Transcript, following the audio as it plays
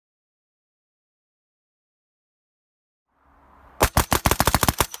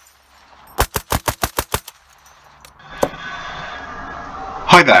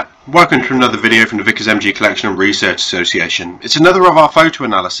Hi there, welcome to another video from the Vickers MG Collection and Research Association. It's another of our photo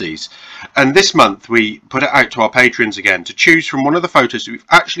analyses, and this month we put it out to our patrons again to choose from one of the photos that we've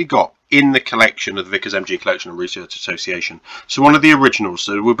actually got in the collection of the Vickers MG Collection and Research Association. So one of the originals,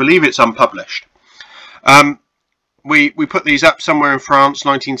 so we believe it's unpublished. We put these up somewhere in France,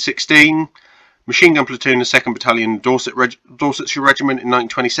 1916. Machine Gun Platoon, the 2nd Battalion, Dorsetshire Regiment in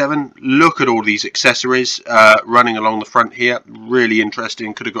 1927. Look at all these accessories running along the front here. Really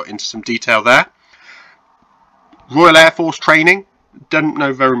interesting. Could have got into some detail there. Royal Air Force training. Don't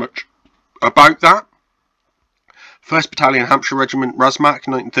know very much about that. 1st Battalion, Hampshire Regiment, Razmak,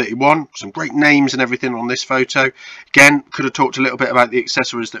 1931. Some great names and everything on this photo. Again, could have talked a little bit about the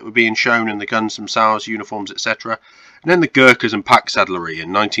accessories that were being shown and the guns themselves, uniforms, etc. And then the Gurkhas and Pack Saddlery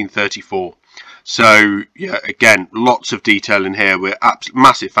in 1934. So yeah, again, lots of detail in here. We're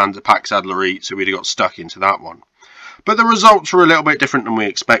massive fans of Pack Saddlery, so we'd have got stuck into that one. But the results were a little bit different than we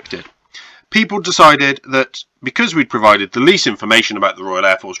expected. People decided that because we'd provided the least information about the Royal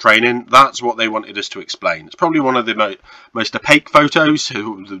Air Force training, that's what they wanted us to explain. It's probably one of the most opaque photos,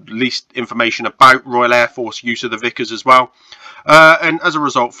 the least information about Royal Air Force use of the Vickers as well. And as a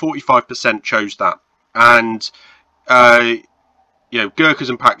result, 45% chose that. And you know, Gurkhas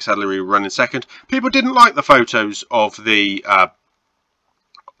and Pack Saddlery were running second. People didn't like the photos of the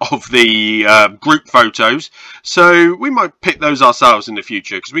group photos, so we might pick those ourselves in the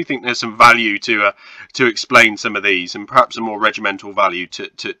future because we think there's some value to explain some of these, and perhaps a more regimental value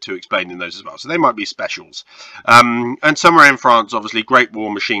to explaining those as well. So they might be specials. And somewhere in France, obviously, Great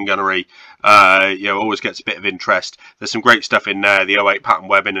War machine gunnery, you know, always gets a bit of interest. There's some great stuff in there. The 08 pattern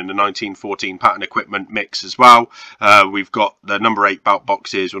webbing and the 1914 pattern equipment mix as well. We've got the number 8 belt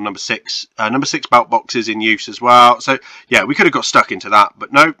boxes, or number 6 belt boxes in use as well. So yeah, we could have got stuck into that,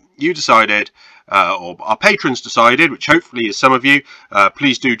 but no. You decided, or our patrons decided, which hopefully is some of you,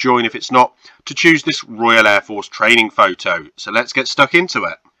 please do join if it's not, to choose this Royal Air Force training photo. So let's get stuck into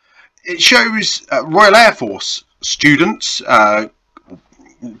it. It shows Royal Air Force students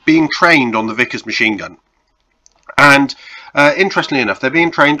being trained on the Vickers machine gun. And interestingly enough, they're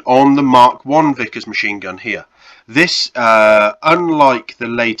being trained on the Mark I Vickers machine gun here. This, unlike the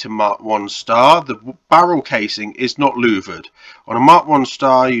later Mark I Star, the barrel casing is not louvered. On a Mark I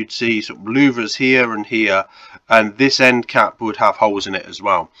Star, you'd see sort of louvers here and here, and this end cap would have holes in it as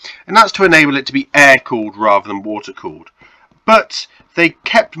well. And that's to enable it to be air-cooled rather than water-cooled. But they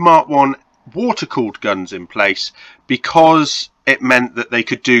kept Mark I water-cooled guns in place because it meant that they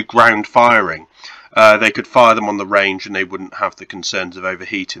could do ground firing. They could fire them on the range and they wouldn't have the concerns of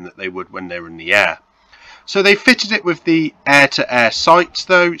overheating that they would when they're in the air. So they fitted it with the air-to-air sights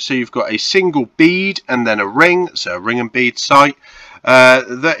though, so you've got a single bead and then a ring, so a ring and bead sight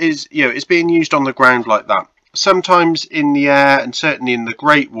that is, you know, it's being used on the ground like that. Sometimes in the air, and certainly in the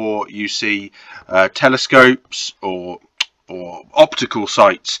Great War, you see telescopes or optical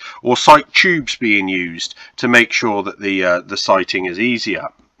sights or sight tubes being used to make sure that the sighting is easier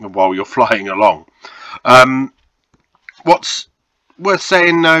while you're flying along. What's worth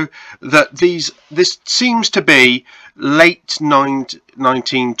saying though, that this seems to be late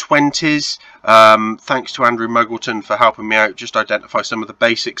 1920s. Thanks to Andrew Muggleton for helping me out, just identify some of the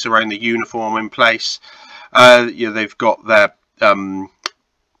basics around the uniform in place. You know, they've got their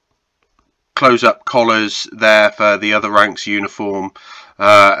close-up collars there for the other ranks uniform,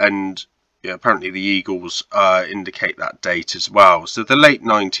 and yeah, apparently the Eagles indicate that date as well. So the late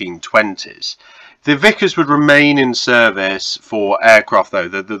 1920s. The Vickers would remain in service for aircraft though,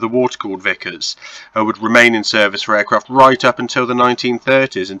 the water-cooled Vickers would remain in service for aircraft right up until the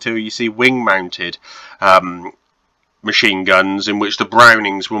 1930s, until you see wing-mounted machine guns in which the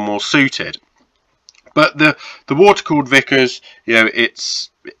Brownings were more suited. But the water-cooled Vickers, you know,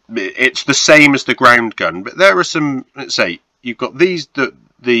 it's the same as the ground gun, but there are some, let's say, you've got these, the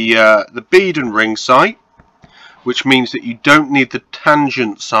bead and ring sight, which means that you don't need the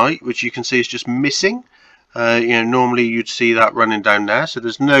tangent sight, which you can see is just missing. You know, normally you'd see that running down there, so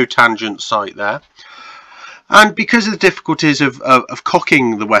there's no tangent sight there. And because of the difficulties of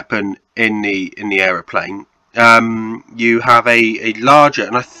cocking the weapon in the aeroplane, you have a larger,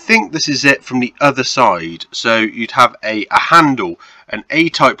 and I think this is it from the other side. So you'd have a handle, an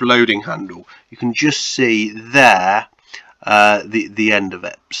A-type loading handle. You can just see there the end of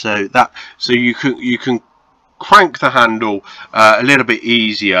it. So you can crank the handle a little bit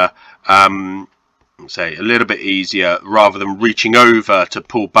easier, rather than reaching over to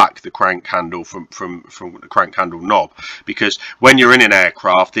pull back the crank handle from the crank handle knob, because when you're in an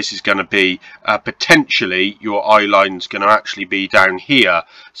aircraft, this is going to be potentially your eye line's going to actually be down here,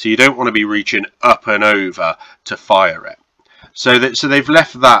 so you don't want to be reaching up and over to fire it. So they've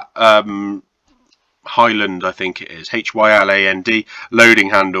left that Highland, I think it is, Hyland loading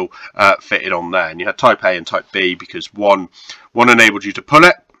handle fitted on there, and you had type A and type B because one enabled you to pull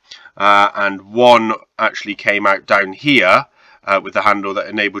it, and one actually came out down here with the handle that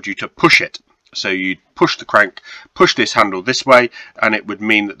enabled you to push it. So you'd push the crank, push this handle this way, and it would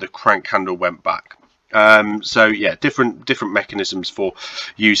mean that the crank handle went back. So yeah, different mechanisms for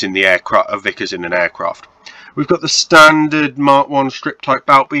using the aircraft Vickers in an aircraft. We've got the standard Mark 1 strip type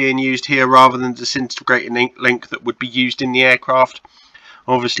belt being used here rather than disintegrating link that would be used in the aircraft.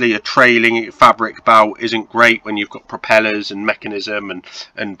 Obviously a trailing fabric belt isn't great when you've got propellers and mechanism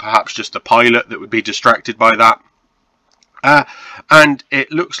and perhaps just the pilot that would be distracted by that. And it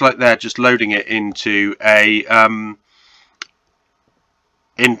looks like they're just loading it into a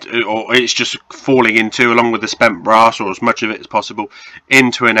or it's just falling into, along with the spent brass, or as much of it as possible,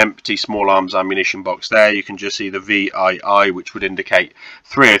 into an empty small arms ammunition box. There you can just see the VII, which would indicate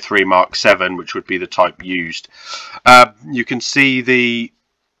 303 Mark 7, which would be the type used. You can see the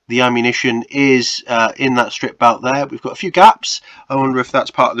ammunition is in that strip belt there. We've got a few gaps. I wonder if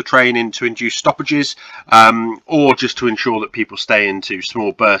that's part of the training to induce stoppages, or just to ensure that people stay into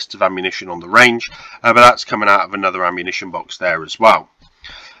small bursts of ammunition on the range, but that's coming out of another ammunition box there as well.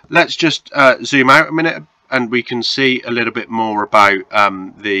 Let's just zoom out a minute and we can see a little bit more about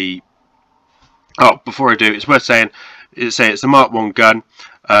before I do, it's worth saying, it's the Mark 1 gun.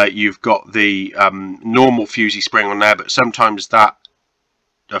 You've got the normal fusee spring on there, but sometimes that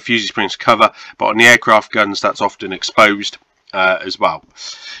fusee springs cover, but on the aircraft guns that's often exposed as well.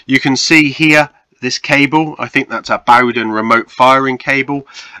 You can see here this cable, I think that's a Bowden remote firing cable,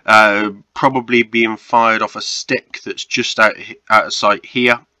 probably being fired off a stick that's just out of sight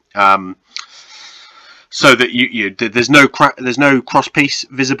here. So that there's no cross piece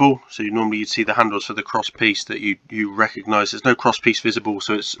visible. So normally you'd see the handles for the cross piece that you recognise. There's no cross piece visible,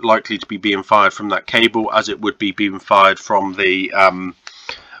 so it's likely to be being fired from that cable, as it would be being fired from the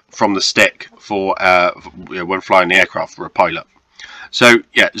stick for when flying the aircraft for a pilot. So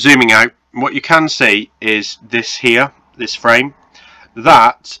yeah, zooming out, what you can see is this here, this frame.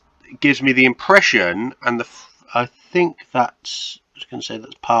 That gives me the impression, and I think that's, I was going to say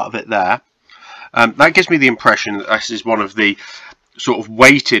that's part of it there. That gives me the impression that this is one of the sort of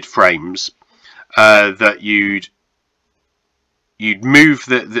weighted frames that you'd move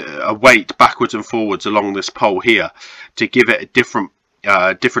a weight backwards and forwards along this pole here to give it a different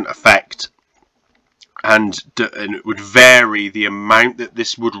effect, and it would vary the amount that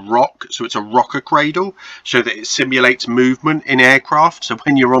this would rock. So it's a rocker cradle, so that it simulates movement in aircraft. So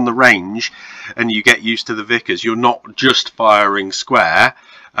when you're on the range and you get used to the Vickers, you're not just firing square.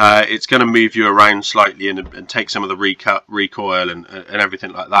 It's going to move you around slightly and take some of the recoil and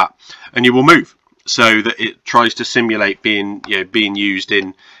everything like that, and you will move so that it tries to simulate being used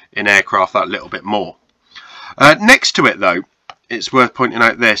in aircraft that little bit more. Next to it though, it's worth pointing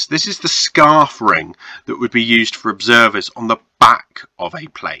out this is the scarf ring that would be used for observers on the back of a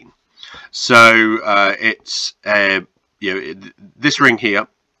plane. So it's this ring here,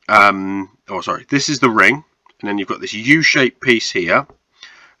 this is the ring, and then you've got this U-shaped piece here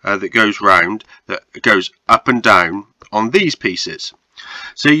that goes round, that goes up and down on these pieces.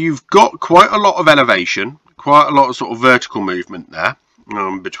 So you've got quite a lot of elevation, quite a lot of sort of vertical movement there,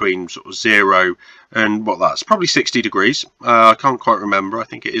 between sort of 0 and that's probably 60 degrees. I can't quite remember. I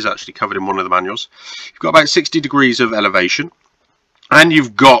think it is actually covered in one of the manuals. You've got about 60 degrees of elevation, and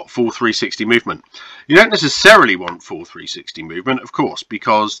you've got full 360 movement. You don't necessarily want full 360 movement, of course,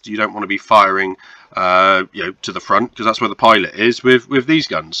 because you don't want to be firing to the front, because that's where the pilot is with these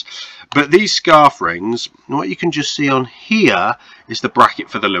guns. But these scarf rings, what you can just see on here is the bracket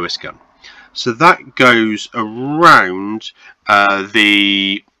for the Lewis gun. So that goes around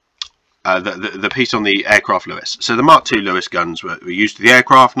the piece on the aircraft Lewis. So the Mark II Lewis guns were used to the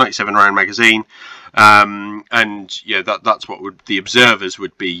aircraft, 97 round magazine, and yeah, that's what the observers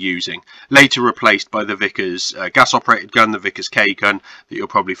would be using. Later replaced by the Vickers gas operated gun, the Vickers K gun, that you're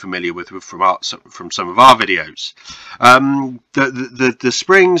probably familiar with from some of our videos. The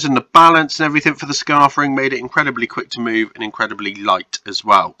springs and the balance and everything for the scarf ring made it incredibly quick to move and incredibly light as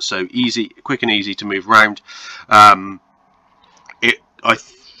well. So quick and easy to move around. I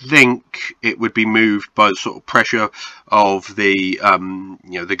think it would be moved by the sort of pressure of the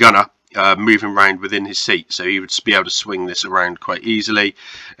the gunner moving around within his seat, so he would be able to swing this around quite easily.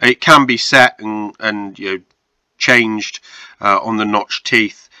 It can be set and changed on the notch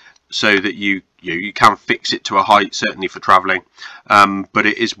teeth, so that you can fix it to a height, certainly for travelling, but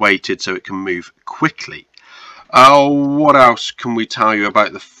it is weighted so it can move quickly. What else can we tell you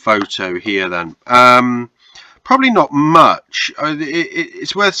about the photo here then? Probably not much.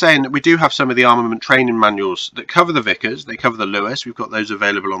 It's worth saying that we do have some of the armament training manuals that cover the Vickers. They cover the Lewis. We've got those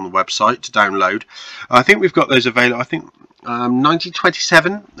available on the website to download. I think we've got those available. I think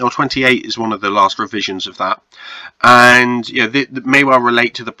 1927 or 28 is one of the last revisions of that, and yeah, they may well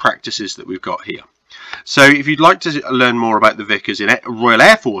relate to the practices that we've got here. So if you'd like to learn more about the Vickers in Royal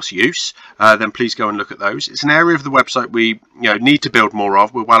Air Force use, then please go and look at those. It's an area of the website we need to build more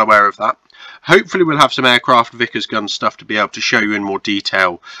of. We're well aware of that. Hopefully we'll have some aircraft Vickers gun stuff to be able to show you in more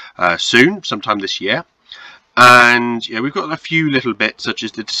detail soon, sometime this year. And yeah, we've got a few little bits such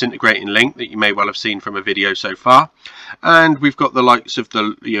as the disintegrating link that you may well have seen from a video so far, and we've got the likes of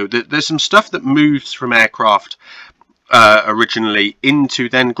there's some stuff that moves from aircraft originally into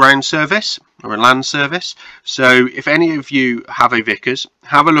then ground service or a land service. So if any of you have a Vickers,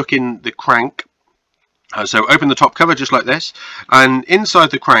 have a look in the crank. So open the top cover just like this, and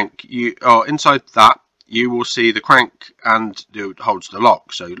inside the crank, inside that, you will see the crank and it holds the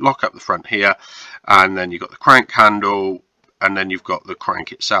lock. So lock up the front here, and then you've got the crank handle, and then you've got the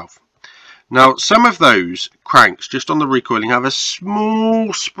crank itself. Now some of those cranks just on the recoiling have a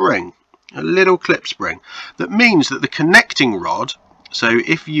small spring, a little clip spring, that means that the connecting rod, so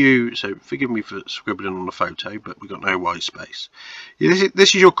forgive me for scribbling on the photo, but we've got no white space.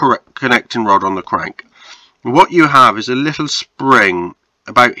 This is your correct connecting rod on the crank. What you have is a little spring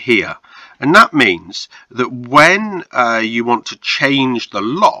about here. And that means that when you want to change the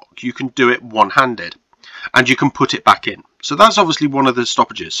lock, you can do it one-handed, and you can put it back in. So that's obviously one of the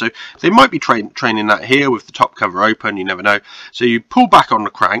stoppages. So they might be training that here with the top cover open. You never know. So you pull back on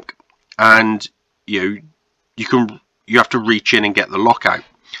the crank, and you have to reach in and get the lock out.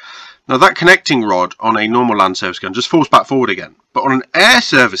 Now that connecting rod on a normal land service gun just falls back forward again, but on an air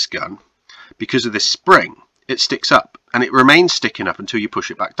service gun, because of this spring, it sticks up, and it remains sticking up until you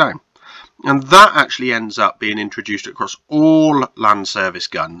push it back down. And that actually ends up being introduced across all land service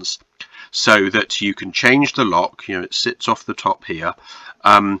guns, so that you can change the lock. It sits off the top here,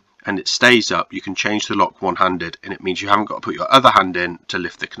 and it stays up. You can change the lock one-handed, and it means you haven't got to put your other hand in to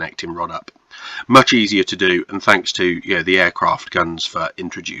lift the connecting rod up. Much easier to do, and thanks to the aircraft guns for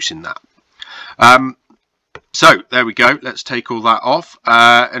introducing that. So there we go. Let's take all that off,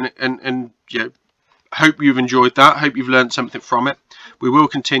 and hope you've enjoyed that. Hope you've learned something from it. We will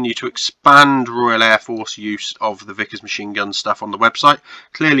continue to expand Royal Air Force use of the Vickers machine gun stuff on the website.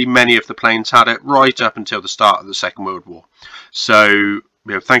 Clearly many of the planes had it right up until the start of the Second World War. So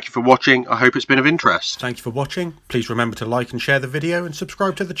thank you for watching. I hope it's been of interest. Thank you for watching. Please remember to like and share the video and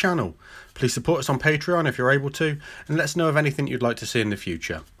subscribe to the channel. Please support us on Patreon if you're able to, and let us know of anything you'd like to see in the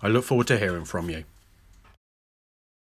future. I look forward to hearing from you.